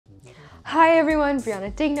Hi everyone,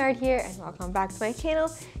 Brianna Dignard here and welcome back to my channel.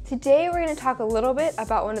 Today we're going to talk a little bit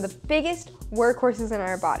about one of the biggest workhorses in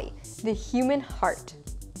our body, the human heart.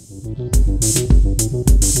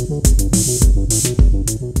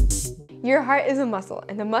 Your heart is a muscle,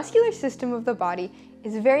 and the muscular system of the body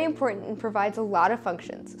is very important and provides a lot of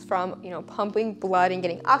functions, from pumping blood and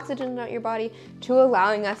getting oxygen out your body to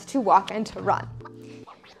allowing us to walk and to run.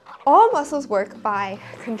 All muscles work by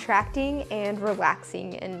contracting and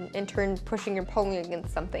relaxing, and in turn pushing or pulling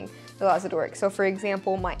against something that allows it to work. So for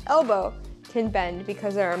example, my elbow can bend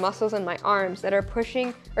because there are muscles in my arms that are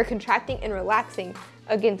pushing or contracting and relaxing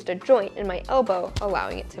against a joint in my elbow,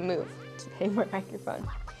 allowing it to move. Just hitting my microphone.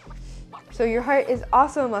 So your heart is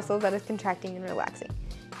also a muscle that is contracting and relaxing.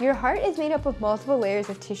 Your heart is made up of multiple layers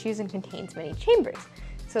of tissues and contains many chambers.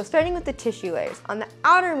 So starting with the tissue layers, on the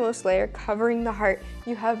outermost layer covering the heart,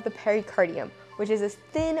 you have the pericardium, which is this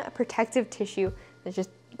thin protective tissue that's just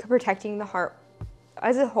protecting the heart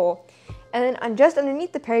as a whole. And then just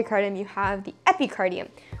underneath the pericardium, you have the epicardium,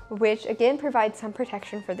 which again provides some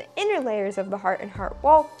protection for the inner layers of the heart and heart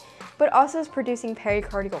wall, but also is producing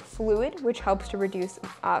pericardial fluid, which helps to reduce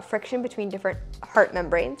friction between different heart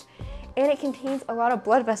membranes. And it contains a lot of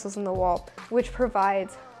blood vessels in the wall, which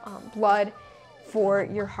provides blood for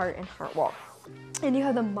your heart and heart wall. And you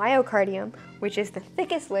have the myocardium, which is the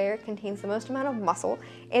thickest layer, contains the most amount of muscle,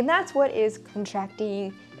 and that's what is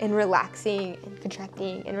contracting and relaxing and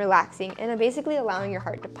contracting and relaxing and basically allowing your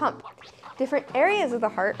heart to pump. Different areas of the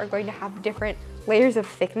heart are going to have different layers of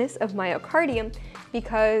thickness of myocardium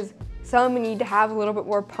because some need to have a little bit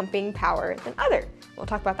more pumping power than others. We'll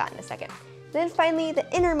talk about that in a second. Then finally,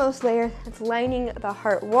 the innermost layer that's lining the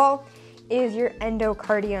heart wall is your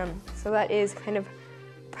endocardium. So that is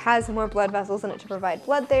has more blood vessels in it to provide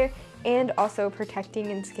blood there, and also protecting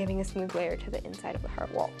and giving a smooth layer to the inside of the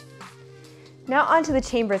heart wall. Now onto the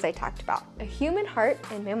chambers I talked about. A human heart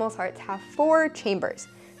and mammals' hearts have 4 chambers.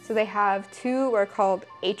 So they have 2 what are called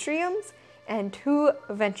atriums and 2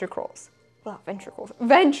 ventricles. Well, ventricles.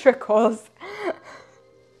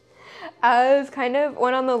 As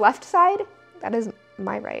one on the left side, that is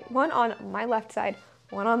my right, one on my left side,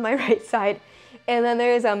 one on my right side, and then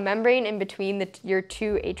there is a membrane in between your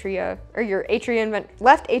 2 atria, or your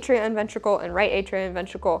left atria and ventricle and right atria and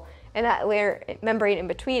ventricle, and that membrane in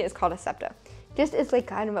between is called a septa. Just as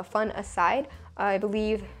kind of a fun aside, I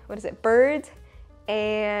believe, birds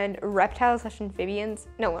and reptiles/amphibians,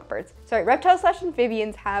 no, not birds, sorry,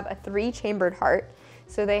 reptiles/amphibians have a 3-chambered heart.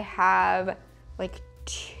 So they have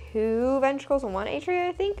 2 ventricles and 1 atria,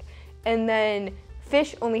 I think, and then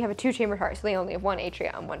fish only have a 2-chambered heart, so they only have 1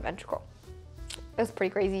 atria and 1 ventricle. That's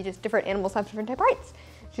pretty crazy, just different animals have different type hearts,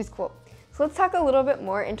 which is cool. So let's talk a little bit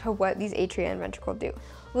more into what these atria and ventricle do.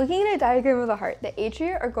 Looking at a diagram of the heart, the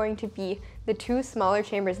atria are going to be the 2 smaller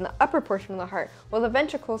chambers in the upper portion of the heart, while the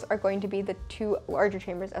ventricles are going to be the 2 larger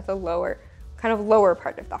chambers at the lower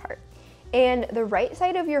part of the heart. And the right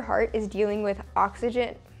side of your heart is dealing with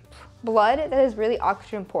blood that is really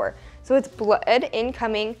oxygen poor. So it's blood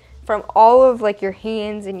incoming from all of your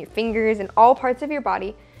hands and your fingers and all parts of your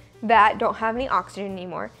body that don't have any oxygen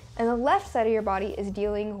anymore. And the left side of your body is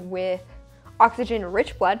dealing with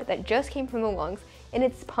oxygen-rich blood that just came from the lungs, and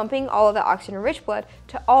it's pumping all of the oxygen-rich blood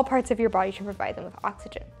to all parts of your body to provide them with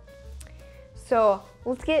oxygen. So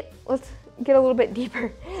let's get a little bit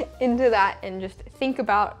deeper into that and just think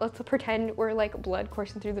about, let's pretend we're blood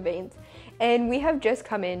coursing through the veins. And we have just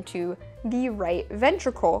come into the right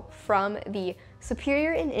ventricle from the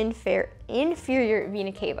superior and inferior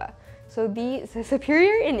vena cava. So the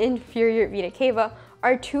superior and inferior vena cava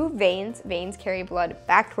are 2 veins. Veins carry blood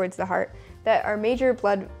back towards the heart that are major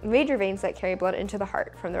veins that carry blood into the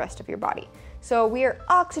heart from the rest of your body. So we are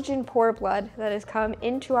oxygen poor blood that has come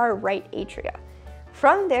into our right atria.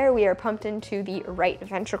 From there, we are pumped into the right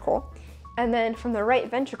ventricle. And then from the right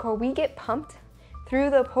ventricle, we get pumped through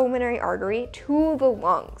the pulmonary artery to the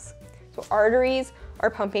lungs. So arteries are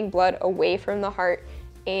pumping blood away from the heart,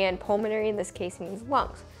 and pulmonary in this case means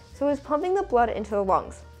lungs. So it's pumping the blood into the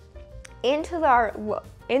lungs. In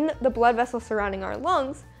the blood vessels surrounding our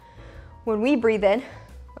lungs, when we breathe in,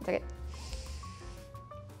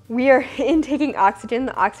 we are intaking oxygen.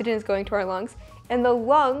 The oxygen is going to our lungs, and the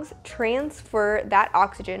lungs transfer that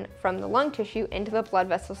oxygen from the lung tissue into the blood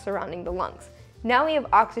vessels surrounding the lungs. Now we have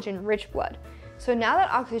oxygen-rich blood. So now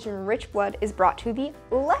that oxygen-rich blood is brought to the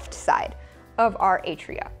left side of our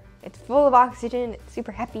atria. It's full of oxygen, it's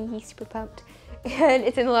super happy, super pumped, and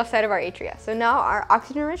it's in the left side of our atria. So now our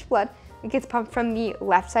oxygen-rich blood gets pumped from the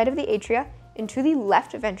left side of the atria into the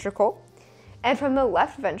left ventricle, and from the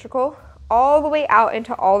left ventricle all the way out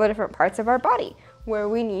into all the different parts of our body where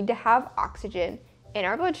we need to have oxygen in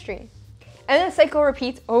our bloodstream. And the cycle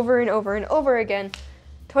repeats over and over and over again,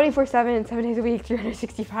 24/7, 7 days a week,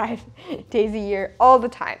 365 days a year, all the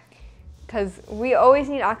time. Because we always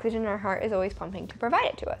need oxygen, our heart is always pumping to provide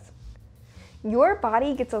it to us. Your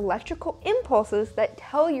body gets electrical impulses that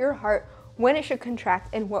tell your heart when it should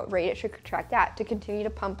contract and what rate it should contract at to continue to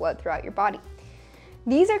pump blood throughout your body.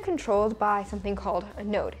 These are controlled by something called a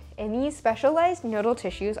node, and these specialized nodal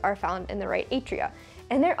tissues are found in the right atria.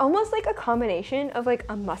 And they're almost like a combination of like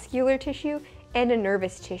a muscular tissue and a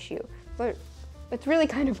nervous tissue. So it's really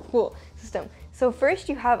kind of cool system. So first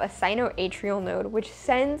you have a sinoatrial node, which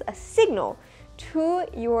sends a signal to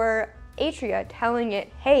your atria telling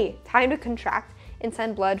it, hey, time to contract and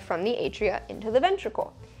send blood from the atria into the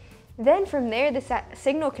ventricle. Then from there, the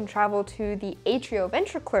signal can travel to the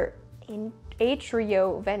atrioventricular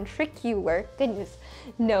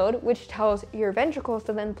node, which tells your ventricles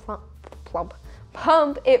to then pump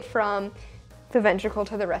it from the ventricle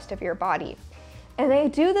to the rest of your body. And they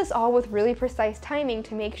do this all with really precise timing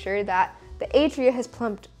to make sure that the atria has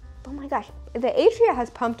pumped, the atria has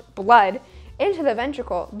pumped blood into the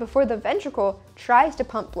ventricle before the ventricle tries to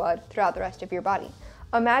pump blood throughout the rest of your body.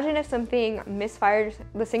 Imagine if something misfired,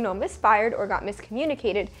 the signal misfired or got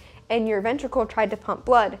miscommunicated, and your ventricle tried to pump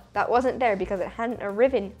blood that wasn't there because it hadn't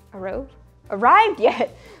arrived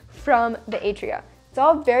yet from the atria. It's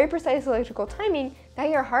all very precise electrical timing that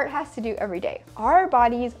your heart has to do every day. Our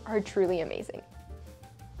bodies are truly amazing.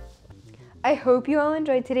 I hope you all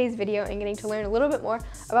enjoyed today's video and getting to learn a little bit more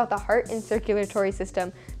about the heart and circulatory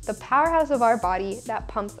system, the powerhouse of our body that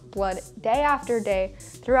pumps blood day after day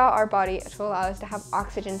throughout our body to allow us to have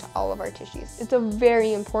oxygen to all of our tissues. It's a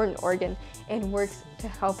very important organ and works to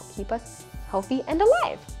help keep us healthy and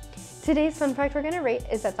alive. Today's fun fact we're gonna rate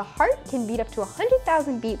is that the heart can beat up to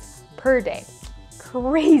 100,000 beats per day.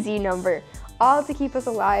 Crazy number, all to keep us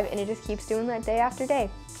alive, and it just keeps doing that day after day.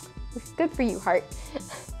 Good for you, heart.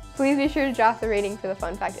 Please be sure to drop the rating for the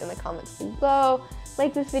fun fact in the comments below.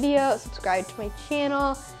 Like this video, subscribe to my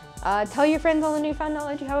channel, tell your friends all the newfound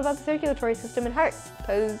knowledge you have about the circulatory system and heart,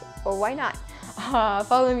 because, well, why not?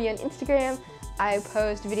 Follow me on Instagram. I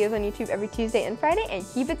post videos on YouTube every Tuesday and Friday, and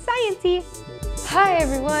keep it sciencey. Hi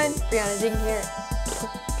everyone, Brianna Ding here.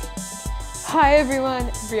 Hi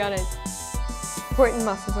everyone, Brianna's important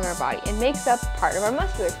muscles in our body and makes up part of our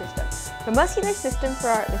muscular system. The muscular system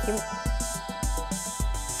for the human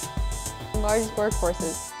largest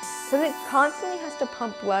workhorses, because it constantly has to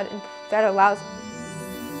pump blood, and that allows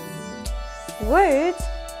words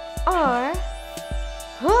are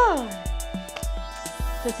hard.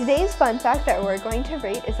 So today's fun fact that we're going to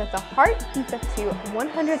rate is that the heart beats up to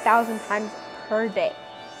 100,000 times per day.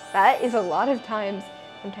 That is a lot of times.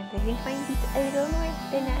 Sometimes I think mine beats a little more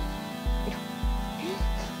than that.